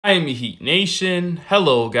Miami Heat Nation,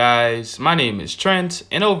 hello guys, my name is Trent,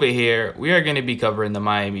 and over here we are going to be covering the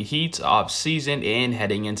Miami Heat's off-season and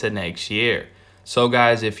heading into next year. So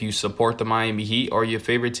guys, if you support the Miami Heat or your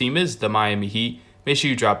favorite team is the Miami Heat, make sure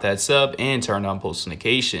you drop that sub and turn on post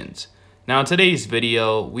notifications. Now in today's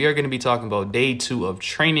video, we are going to be talking about day 2 of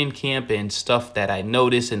training camp and stuff that I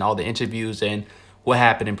noticed in all the interviews and what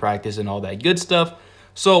happened in practice and all that good stuff.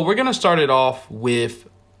 So we're going to start it off with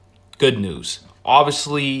good news.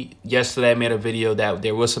 Obviously, yesterday I made a video that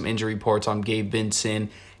there was some injury reports on Gabe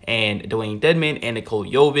Vincent and Dwayne Dedmon and Nikola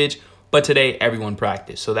Jovic, but today everyone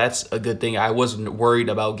practiced. So that's a good thing. I wasn't worried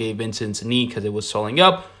about Gabe Vincent's knee because it was swelling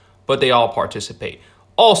up, but they all participate.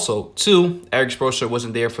 Also, too, Erik Spoelstra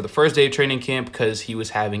wasn't there for the first day of training camp because he was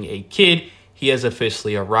having a kid. He has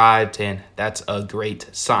officially arrived, and that's a great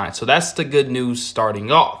sign. So that's the good news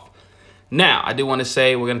starting off. Now, I do want to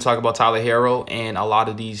say we're going to talk about Tyler Herro and a lot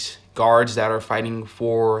of these guards that are fighting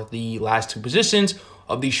for the last 2 positions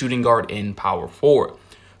of the shooting guard and power forward.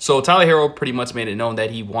 So Tyler Herro pretty much made it known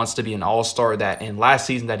that he wants to be an all-star, that in last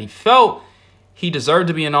season that he felt he deserved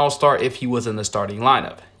to be an all-star if he was in the starting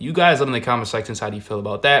lineup. You guys let in the comment sections how do you feel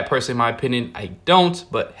about that. Personally, in my opinion, I don't,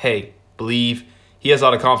 but hey, believe he has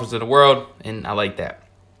all the confidence in the world, and I like that.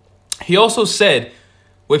 He also said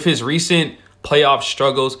with his recent playoff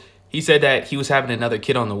struggles, he said that he was having another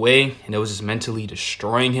kid on the way, and it was just mentally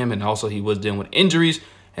destroying him, and also he was dealing with injuries,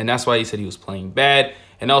 and that's why he said he was playing bad.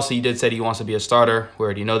 And also he did say he wants to be a starter. We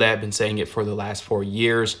already know that. I've been saying it for the last 4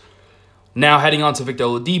 years. Now heading on to Victor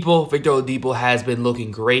Oladipo. Victor Oladipo has been looking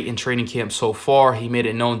great in training camp so far. He made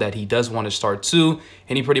it known that he does want to start too,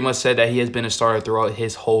 and he pretty much said that he has been a starter throughout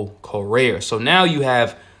his whole career. So now you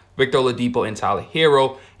have Victor Oladipo and Tyler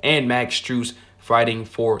Herro and Max Strus fighting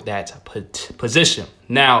for that position.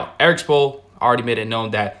 Now, Erik Spoelstra already made it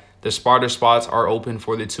known that the starter spots are open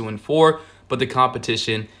for the 2 and 4, but the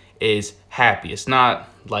competition is happy. It's not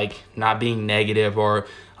like not being negative or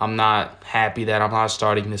I'm not happy that I'm not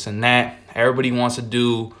starting this and that. Everybody wants to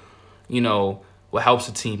do, what helps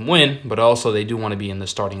the team win, but also they do want to be in the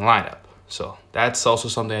starting lineup. So that's also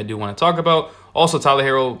something I do want to talk about. Also, Tyler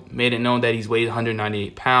Herro made it known that he's weighed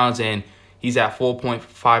 198 pounds and he's at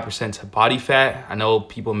 4.5% body fat. I know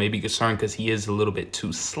people may be concerned because he is a little bit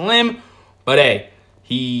too slim, but hey,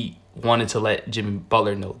 he wanted to let Jimmy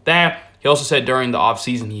Butler know that. He also said during the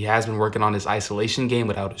offseason he has been working on his isolation game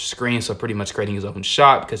without a screen, so pretty much creating his own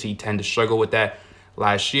shot because he tended to struggle with that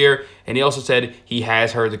last year. And he also said he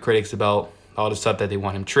has heard the critics about all the stuff that they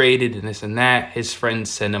want him traded and this and that. His friends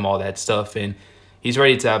send him all that stuff, and he's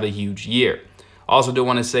ready to have a huge year. I also do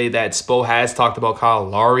want to say that Spo has talked about Kyle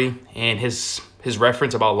Lowry, and his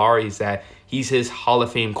reference about Lowry is that he's his Hall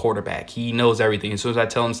of Fame quarterback. He knows everything. As soon as I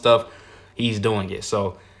tell him stuff, he's doing it.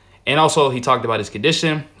 So, and also he talked about his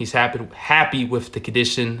condition. He's happy with the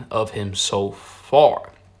condition of him so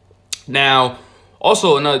far. Now,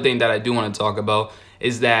 also another thing that I do want to talk about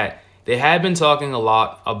is that they have been talking a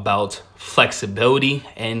lot about flexibility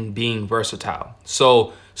and being versatile.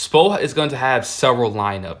 So Spo is going to have several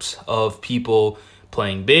lineups of people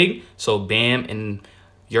playing big. So Bam and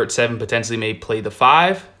Yurt7 potentially may play the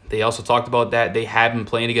 5. They also talked about that. They have been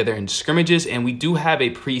playing together in scrimmages, and we do have a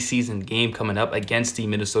preseason game coming up against the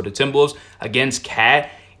Minnesota Timberwolves, against Cat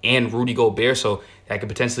and Rudy Gobert. So that could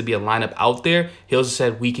potentially be a lineup out there. He also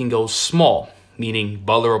said we can go small, meaning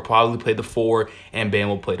Butler will probably play the 4 and Bam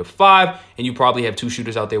will play the 5, and you probably have 2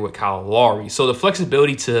 shooters out there with Kyle Lowry. So the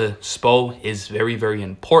flexibility to Spo is very, very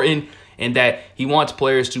important, in that he wants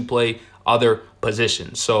players to play other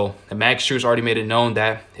positions. So the Max Strus already made it known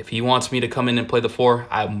that if he wants me to come in and play the 4,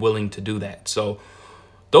 I'm willing to do that. So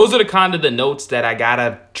those are the kind of the notes that I got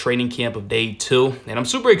out of training camp of day 2. And I'm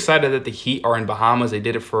super excited that the Heat are in Bahamas. They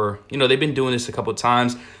did it for, they've been doing this a couple of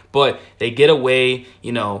times, but they get away,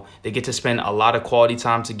 they get to spend a lot of quality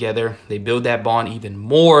time together. They build that bond even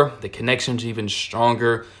more. The connection's even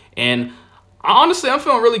stronger. And honestly, I'm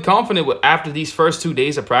feeling really confident with after these first 2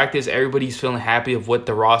 days of practice. Everybody's feeling happy of what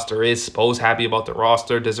the roster is. Spo's happy about the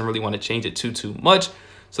roster. Doesn't really want to change it too much.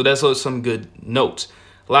 So that's also some good notes.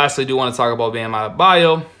 Lastly, I do want to talk about Bam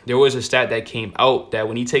Adebayo. There was a stat that came out that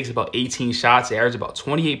when he takes about 18 shots, he averages about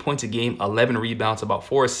 28 points a game, 11 rebounds, about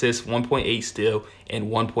 4 assists, 1.8 steal, and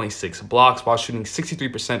 1.6 blocks while shooting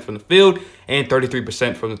 63% from the field and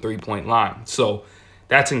 33% from the three-point line. So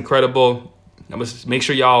that's incredible. I'm going to make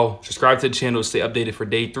sure y'all subscribe to the channel to stay updated for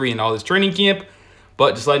day 3 and all this training camp.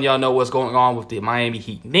 But just letting y'all know what's going on with the Miami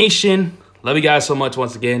Heat Nation. Love you guys so much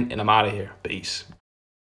once again, and I'm out of here. Peace.